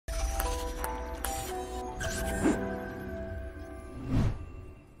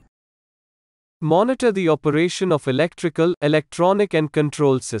Monitor the operation of electrical, electronic and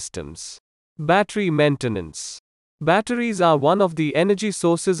control systems. Battery maintenance. Batteries are one of the energy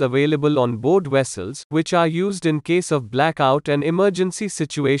sources available on board vessels, which are used in case of blackout and emergency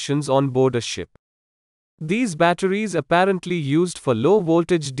situations on board a ship. These batteries apparently used for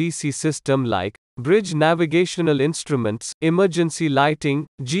low-voltage DC system like bridge navigational instruments, emergency lighting,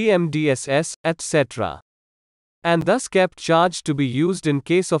 GMDSS, etc. And thus kept charged to be used in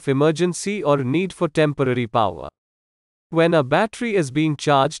case of emergency or need for temporary power. When a battery is being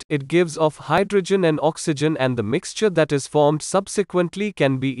charged, it gives off hydrogen and oxygen, and the mixture that is formed subsequently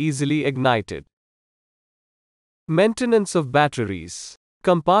can be easily ignited. Maintenance of batteries.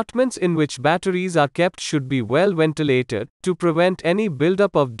 Compartments in which batteries are kept should be well ventilated, to prevent any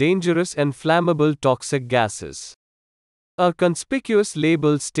buildup of dangerous and flammable toxic gases. A conspicuous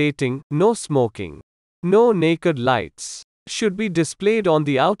label stating, "No smoking, no naked lights," should be displayed on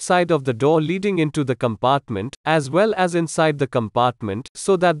the outside of the door leading into the compartment, as well as inside the compartment,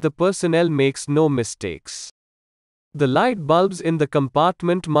 so that the personnel makes no mistakes. The light bulbs in the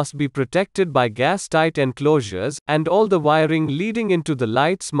compartment must be protected by gas-tight enclosures, and all the wiring leading into the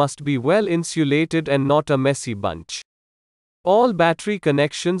lights must be well insulated and not a messy bunch. All battery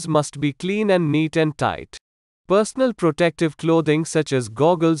connections must be clean and neat and tight. Personal protective clothing such as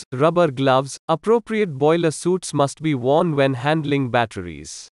goggles, rubber gloves, appropriate boiler suits must be worn when handling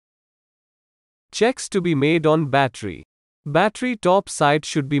batteries. Checks to be made on battery. Battery top side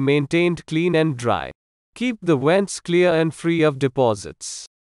should be maintained clean and dry. Keep the vents clear and free of deposits.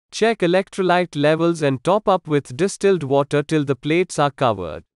 Check electrolyte levels and top up with distilled water till the plates are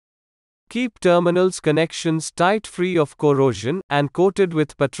covered. Keep terminals connections tight, free of corrosion, and coated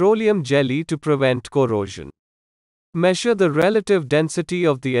with petroleum jelly to prevent corrosion. Measure the relative density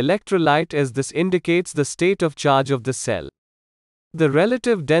of the electrolyte, as this indicates the state of charge of the cell. The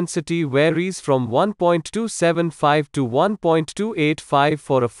relative density varies from 1.275 to 1.285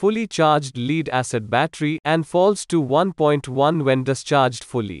 for a fully charged lead-acid battery, and falls to 1.1 when discharged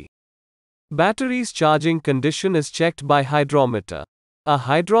fully. Battery's charging condition is checked by hydrometer. A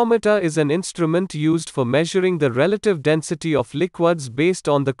hydrometer is an instrument used for measuring the relative density of liquids based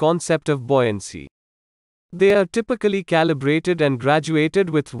on the concept of buoyancy. They are typically calibrated and graduated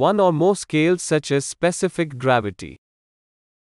with one or more scales such as specific gravity.